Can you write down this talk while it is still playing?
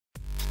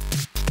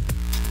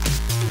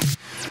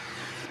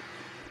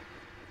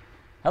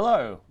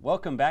Hello,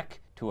 welcome back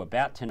to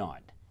About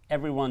Tonight,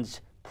 everyone's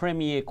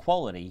premier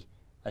quality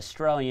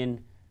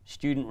Australian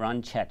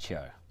student-run chat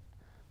show.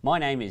 My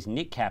name is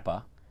Nick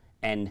Capper,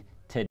 and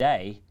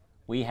today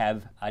we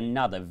have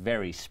another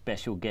very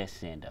special guest,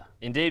 Sander.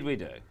 Indeed we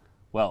do.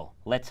 Well,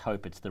 let's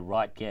hope it's the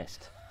right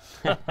guest.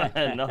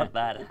 Not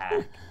that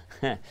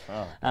hack.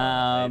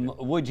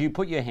 Would you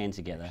put your hands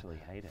together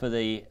for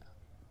the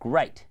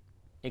great,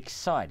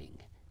 exciting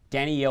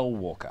Danielle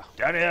Walker?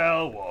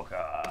 Danielle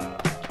Walker.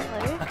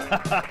 Hello?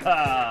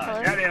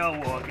 Danielle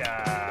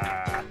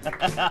Walker.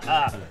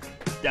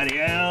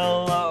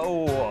 Danielle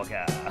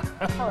Walker.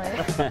 Hello.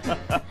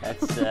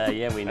 That's,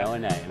 yeah, we know her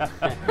name.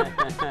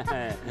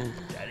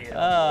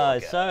 Danielle.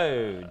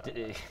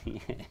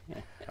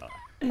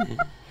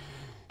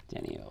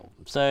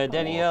 So,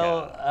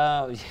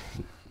 Danielle,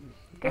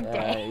 Good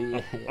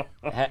day.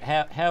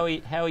 how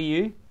are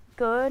you?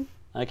 Good.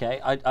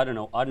 Okay, I don't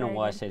know Very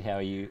why I good. said how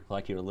are you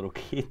like you're a little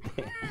kid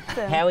there.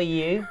 Good. How are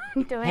you?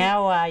 Doing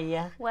How are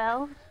you?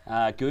 well.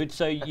 Good.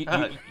 So you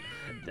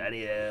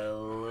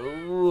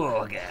Danielle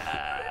Walker.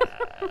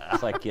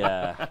 it's like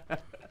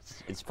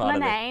it's part my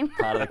of name.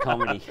 part of the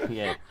comedy.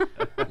 Yeah,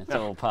 it's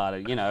all part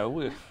of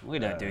we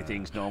don't do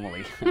things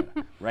normally.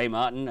 Ray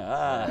Martin.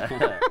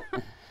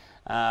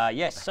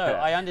 Yes. So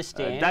I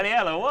understand.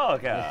 Danielle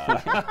Walker.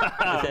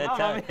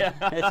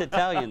 It's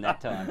Italian that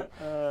time.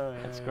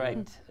 That's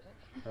great.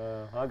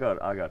 I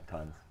got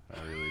tons.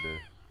 I really do.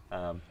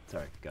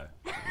 Sorry, go.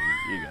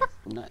 You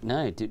go.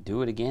 No,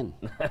 do it again.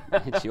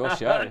 It's your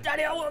show.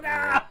 Danielle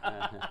Walker.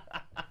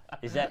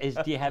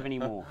 Do you have any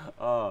more?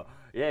 Oh,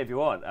 yeah, if you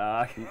want.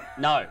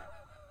 No.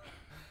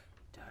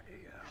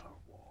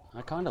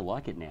 I kind of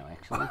like it now,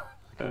 actually. I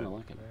kind of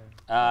like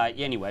it.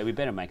 Anyway, we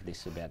better make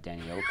this about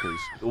Danielle because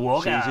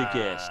she's a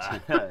guest.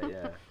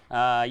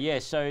 Yeah.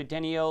 So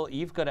Danielle,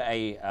 you've got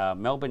a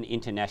Melbourne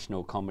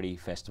International Comedy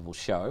Festival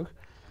show.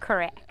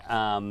 Correct.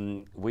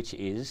 Which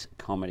is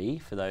comedy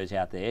for those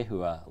out there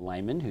who are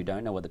laymen who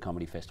don't know what the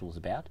comedy festival's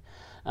about.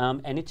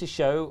 And it's a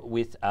show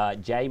with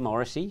Jay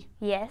Morrissey,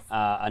 Yes.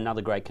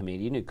 another great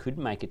comedian who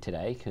couldn't make it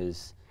today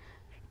because...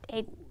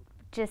 It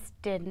just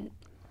didn't.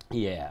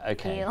 Yeah,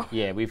 okay. Deal.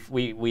 Yeah,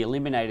 we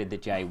eliminated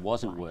that Jay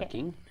wasn't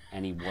working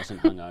and he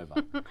wasn't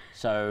hungover.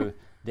 So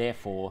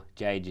therefore,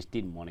 Jay just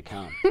didn't want to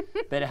come.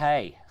 But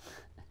hey,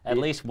 at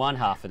least one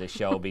half of the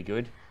show will be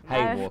good. Hey,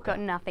 I've Walker. got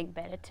nothing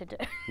better to do.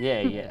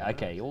 Yeah,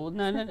 okay. Well,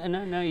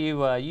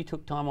 no. You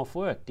took time off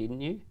work, didn't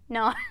you?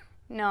 No.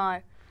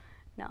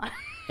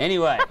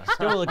 Anyway,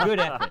 still a good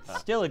effort.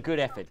 Still a good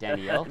effort,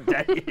 Danielle.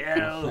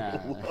 Danielle.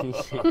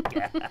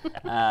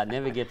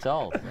 Never gets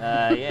old.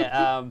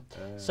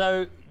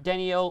 So,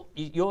 Danielle,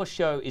 your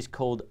show is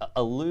called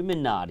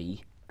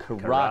Illuminati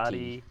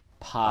Karate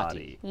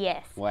Party.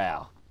 Yes.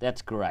 Wow,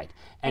 that's great.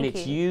 And Thank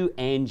it's you. you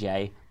and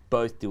Jay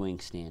both doing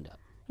stand-up.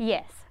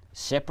 Yes.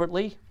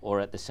 Separately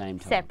or at the same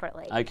time?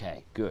 Separately.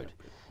 Okay, good.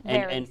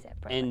 Very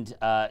separate. And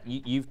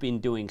you've been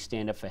doing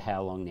stand-up for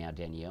how long now,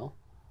 Danielle?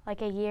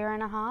 Like a year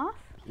and a half.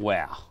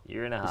 Wow.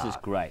 Year and a half. This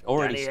is great.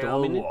 Already Danielle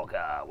storming it?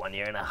 Walker, 1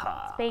 year and a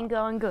half. Been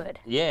going good.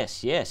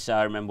 Yes.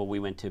 I remember we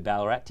went to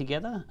Ballarat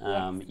together.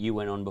 Yes. You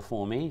went on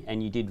before me,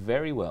 and you did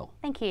very well.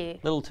 Thank you.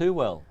 Little too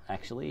well,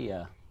 actually.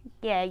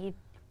 Yeah, you.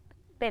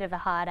 Bit of a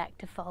hard act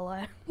to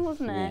follow,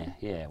 wasn't it?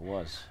 Yeah, it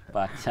was.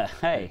 But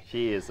hey,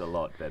 She is a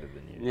lot better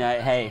than you.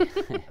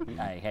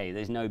 hey,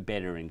 there's no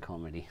better in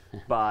comedy.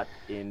 But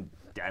in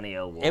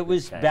Danielle Walker's It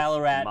was case,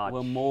 Ballarat. much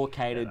Were more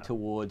catered better.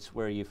 towards.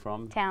 Where are you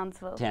from?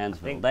 Townsville.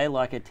 Townsville. They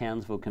like a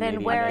Townsville comedian.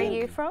 Then where are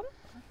you from?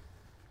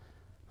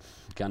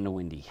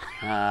 Gundawindi.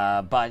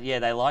 But yeah,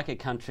 they like a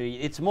country.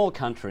 It's more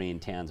country in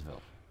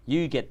Townsville.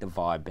 You get the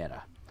vibe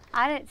better.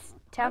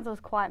 Townsville's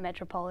quite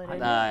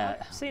metropolitan.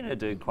 I've seen her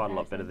do quite a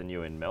lot better than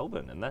you in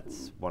Melbourne, and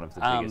that's one of the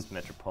biggest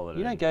metropolitan.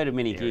 You don't go to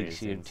many areas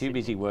gigs. You're in too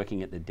busy Sydney.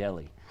 working at the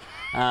deli.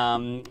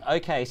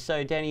 Okay,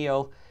 so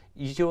Danielle,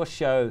 is your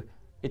show?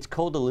 It's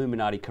called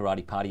Illuminati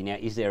Karate Party. Now,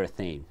 is there a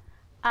theme?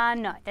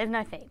 No, there's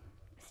no theme.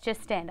 It's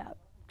just stand-up.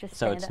 Just So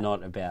stand-up. it's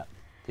not about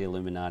the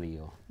Illuminati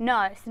or...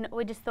 No,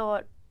 we just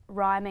thought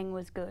rhyming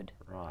was good.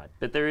 Right,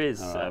 but there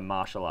is a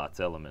martial arts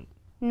element.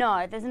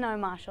 No, there's no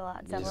martial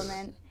arts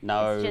element.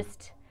 no-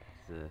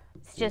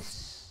 It's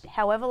just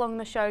however long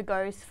the show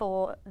goes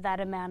for that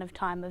amount of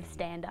time of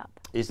stand-up.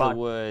 Is the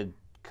word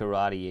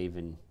karate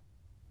even...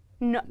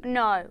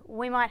 No,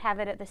 we might have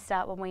it at the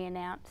start when we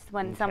announce,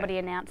 when somebody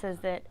announces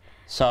that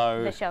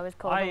So the show is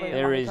called Illuminati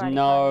there is Karate Party.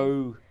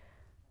 no...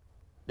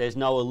 There's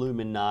no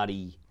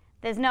Illuminati...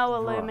 There's no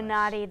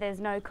Illuminati,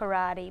 there's no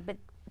karate, but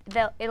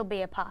it'll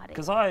be a party.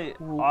 Because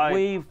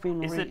We've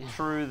been is it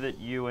true that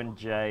you and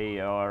Jay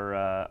are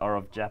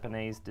of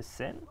Japanese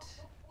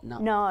descent? No,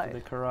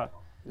 The karate.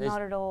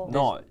 not at all.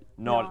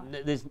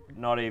 There's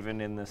Not even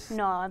in this.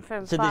 No, I'm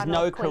from So far there's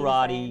no north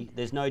karate, Queensland.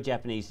 there's no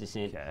Japanese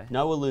descent, Okay.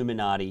 no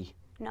Illuminati.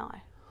 No,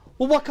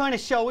 Well, what kind of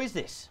show is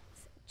this?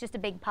 just a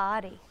big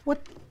party.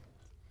 What?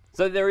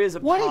 So there is a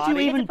Why did you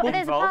party even There's a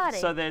involved. party.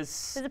 So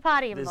there's There's a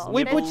party involved.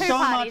 We There's put two so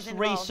parties much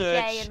involved,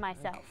 research Jay and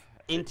myself.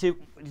 into...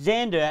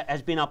 Xander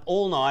has been up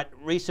all night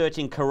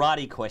researching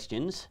karate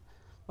questions.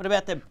 What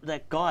about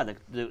that guy,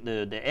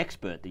 the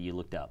expert that you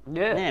looked up?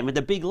 Yeah. Man, with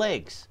the big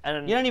legs.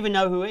 And you don't even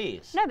know who he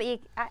is. No, but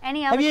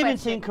any other Have you even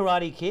questions? seen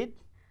Karate Kid?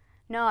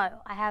 No,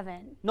 I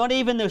haven't. Not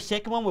even the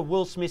second one with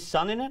Will Smith's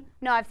son in it?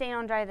 No, I've seen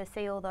Andre the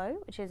Seal though,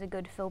 which is a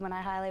good film and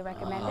I highly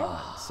recommend it.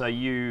 So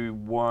you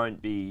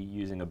won't be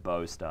using a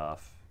bow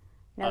staff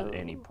No. at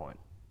any point.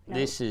 No.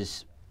 This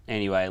is,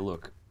 anyway,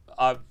 look,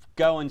 I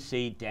go and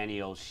see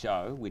Danielle's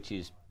show, which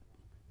is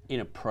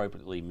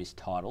inappropriately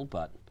mistitled,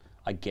 but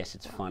I guess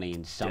it's funny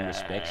in some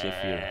respects. If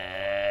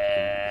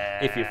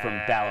you're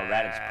from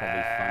Ballarat, it's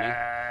probably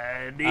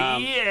funny.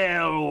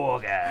 Danielle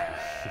Walker.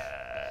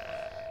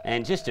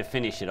 And just to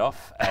finish it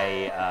off,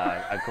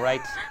 a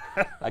great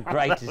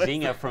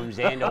zinger from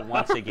Xander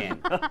once again.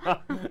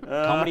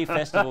 Comedy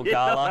Festival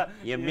Gala,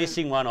 you're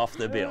missing one off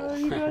the bill.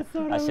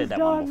 I said that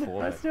one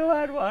before. I But still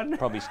had one.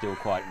 probably still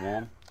quite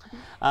warm.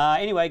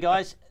 Anyway,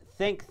 guys,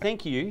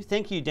 thank you,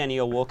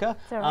 Danielle Walker.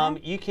 It's all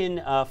right. You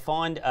can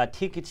find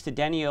tickets to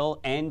Danielle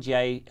and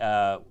Jay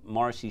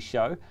Morrissey's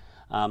show.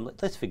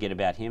 Let's forget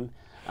about him.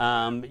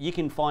 You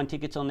can find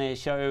tickets on their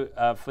show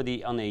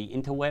on the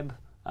interweb,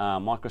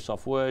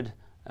 Microsoft Word.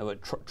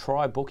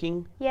 Try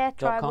booking. Yeah,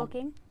 try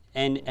booking.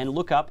 And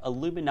look up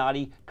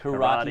Illuminati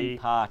Karate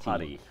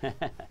Party.